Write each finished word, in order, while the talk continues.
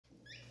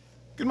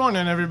Good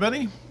morning,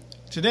 everybody.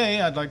 Today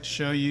I'd like to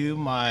show you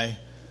my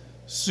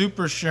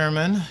Super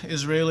Sherman,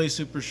 Israeli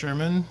Super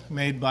Sherman,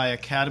 made by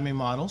Academy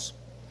Models,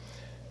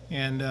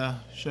 and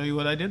show you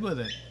what I did with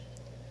it.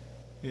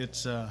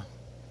 It's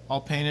all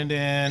painted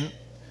in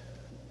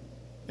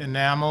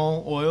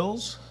enamel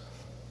oils,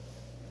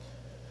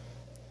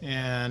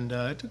 and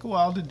it took a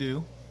while to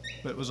do,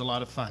 but it was a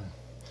lot of fun.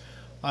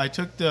 I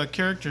took the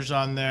characters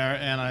on there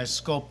and I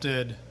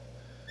sculpted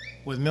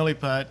with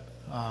milliput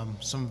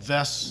some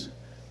vests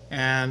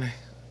and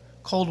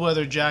cold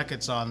weather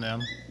jackets on them.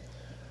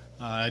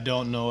 I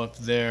don't know if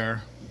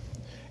they're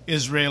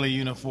Israeli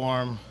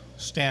uniform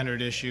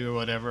standard issue or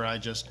whatever. I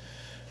just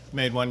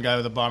made one guy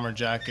with a bomber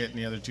jacket and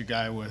the other two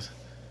guys with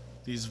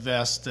these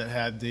vests that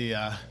had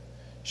the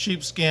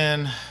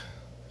sheepskin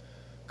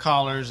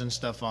collars and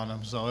stuff on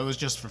them, so it was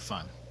just for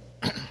fun.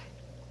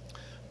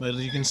 But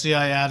as you can see,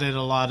 I added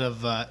a lot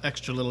of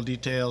extra little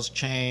details,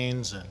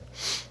 chains and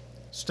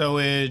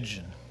stowage,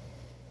 and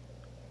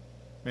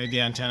made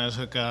the antennas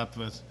hook up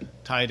with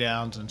tie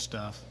downs and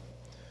stuff.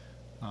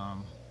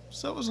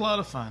 So it was a lot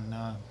of fun.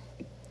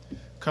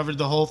 Covered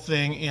the whole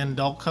thing in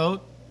dull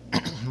coat,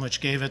 which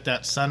gave it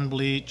that sun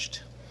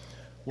bleached,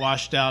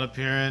 washed out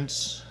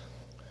appearance.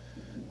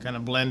 Kind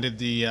of blended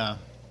the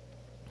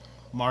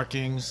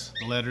markings,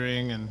 the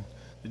lettering, and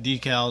the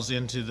decals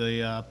into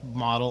the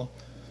model.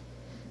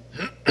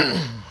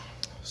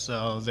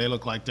 So they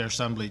look like they're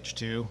sun bleached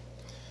too.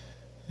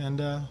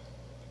 And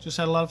just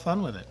had a lot of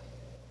fun with it.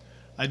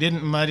 I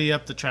didn't muddy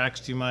up the tracks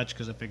too much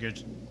because I figured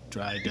it's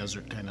dry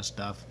desert kind of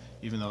stuff,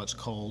 even though it's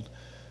cold.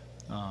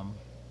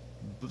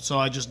 So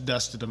I just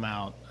dusted them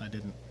out. I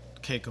didn't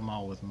cake them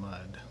all with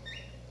mud.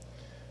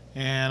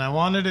 And I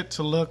wanted it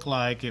to look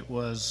like it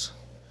was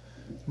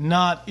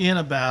not in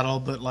a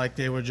battle, but like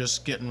they were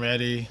just getting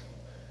ready,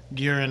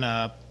 gearing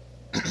up,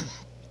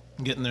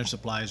 getting their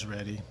supplies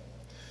ready.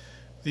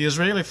 The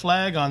Israeli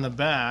flag on the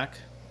back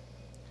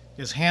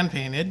is hand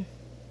painted,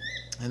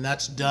 and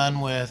that's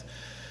done with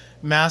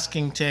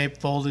masking tape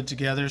folded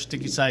together,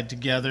 sticky side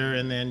together,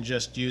 and then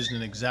just used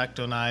an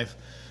X-Acto knife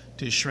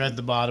to shred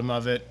the bottom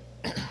of it.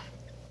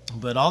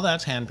 But all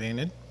that's hand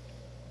painted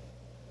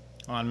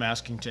on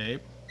masking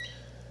tape,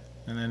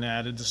 and then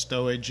added the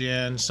stowage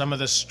in. Some of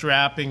the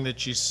strapping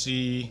that you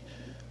see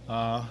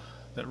that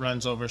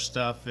runs over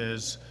stuff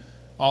is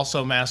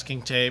also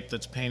masking tape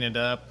that's painted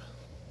up.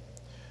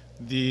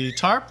 The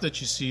tarp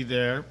that you see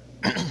there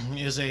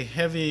is a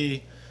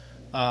heavy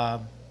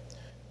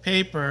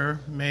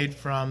paper made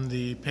from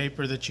the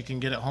paper that you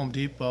can get at Home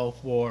Depot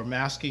for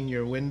masking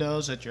your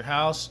windows at your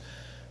house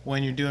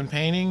when you're doing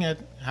painting, at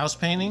house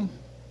painting.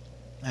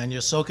 And you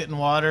soak it in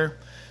water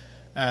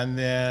and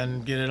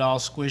then get it all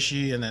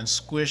squishy, and then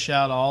squish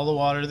out all the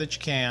water that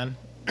you can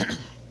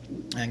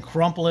and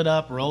crumple it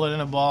up, roll it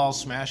in a ball,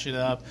 smash it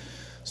up,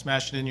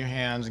 smash it in your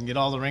hands, and get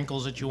all the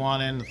wrinkles that you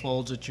want in, the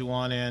folds that you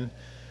want in.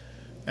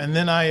 And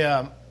then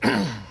I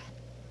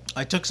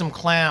took some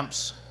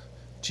clamps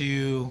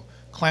to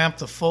clamp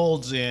the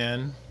folds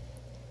in.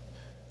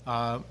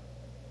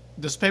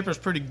 This paper is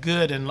pretty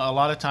good, and a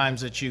lot of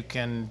times that you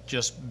can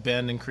just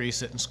bend and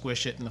crease it and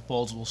squish it and the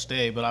folds will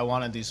stay, but I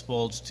wanted these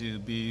folds to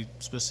be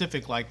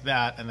specific like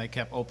that, and they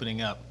kept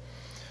opening up.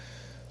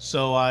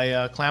 So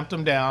I clamped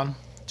them down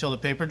till the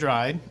paper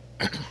dried,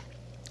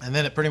 and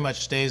then it pretty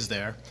much stays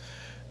there.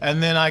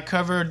 And then I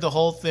covered the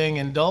whole thing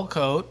in dull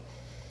coat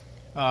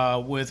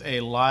with a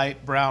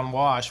light brown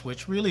wash,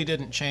 which really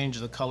didn't change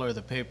the color of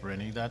the paper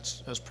any.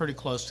 That's pretty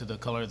close to the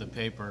color of the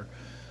paper.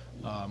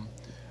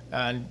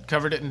 And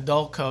covered it in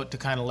dull coat to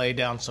kind of lay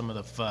down some of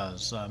the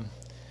fuzz.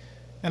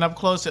 And up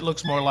close it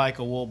looks more like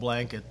a wool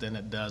blanket than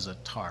it does a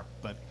tarp,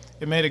 but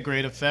it made a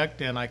great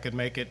effect, and I could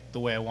make it the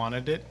way I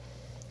wanted it.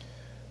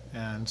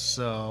 And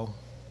so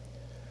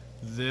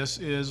this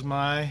is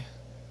my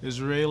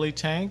Israeli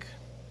tank,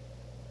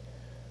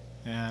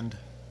 and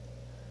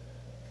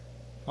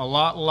a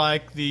lot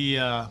like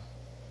the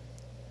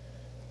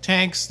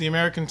tanks the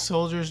American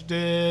soldiers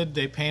did,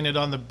 they painted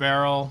on the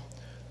barrel.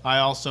 I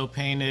also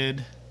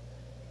painted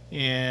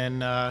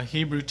in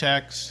Hebrew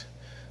text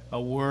a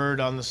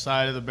word on the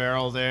side of the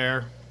barrel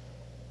there.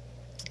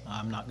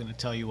 I'm not going to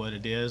tell you what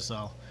it is.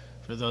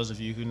 For those of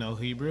you who know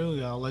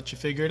Hebrew, I'll let you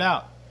figure it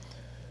out.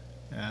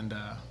 And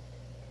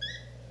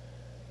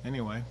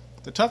anyway,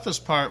 the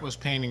toughest part was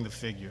painting the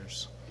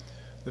figures.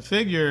 The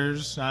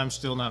figures, I'm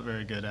still not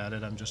very good at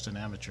it. I'm just an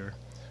amateur.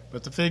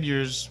 But the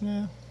figures,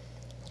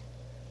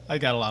 I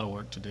got a lot of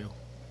work to do.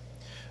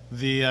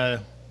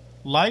 The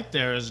light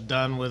there is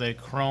done with a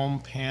chrome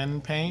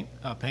paint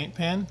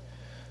pen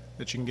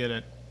that you can get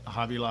at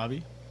Hobby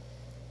Lobby,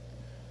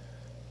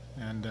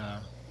 and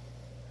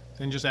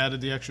then just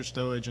added the extra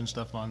stowage and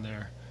stuff on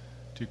there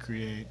to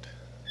create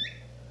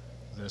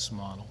this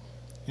model.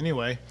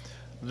 Anyway,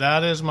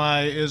 that is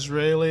my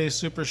Israeli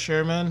Super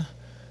Sherman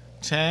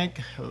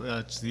tank.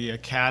 It's the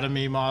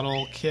Academy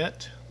model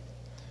kit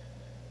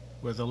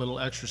with a little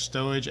extra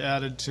stowage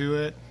added to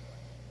it,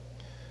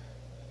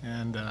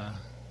 and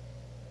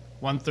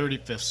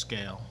 1/35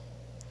 scale.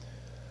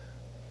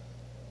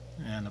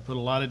 and I put a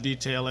lot of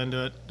detail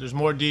into it. There's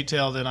more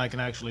detail than I can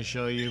actually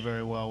show you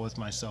very well with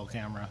my cell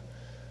phone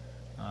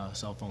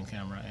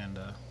camera, and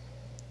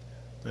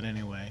but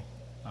anyway,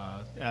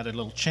 added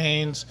little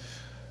chains.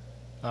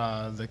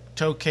 The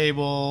tow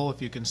cable,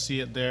 if you can see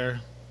it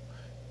there,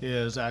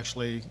 is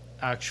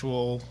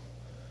actual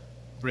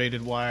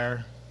braided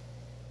wire,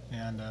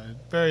 and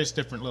various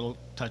different little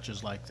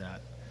touches like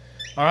that.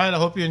 All right, I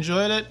hope you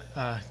enjoyed it.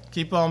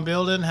 Keep on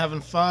building,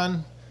 having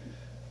fun.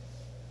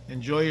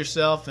 Enjoy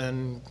yourself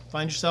and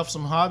find yourself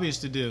some hobbies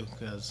to do,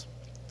 because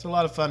it's a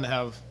lot of fun to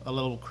have a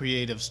little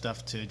creative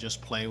stuff to just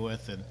play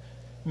with and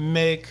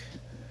make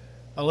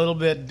a little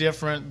bit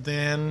different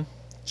than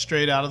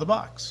straight out of the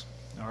box.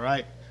 All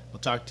right, we'll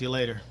talk to you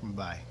later.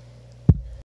 Bye.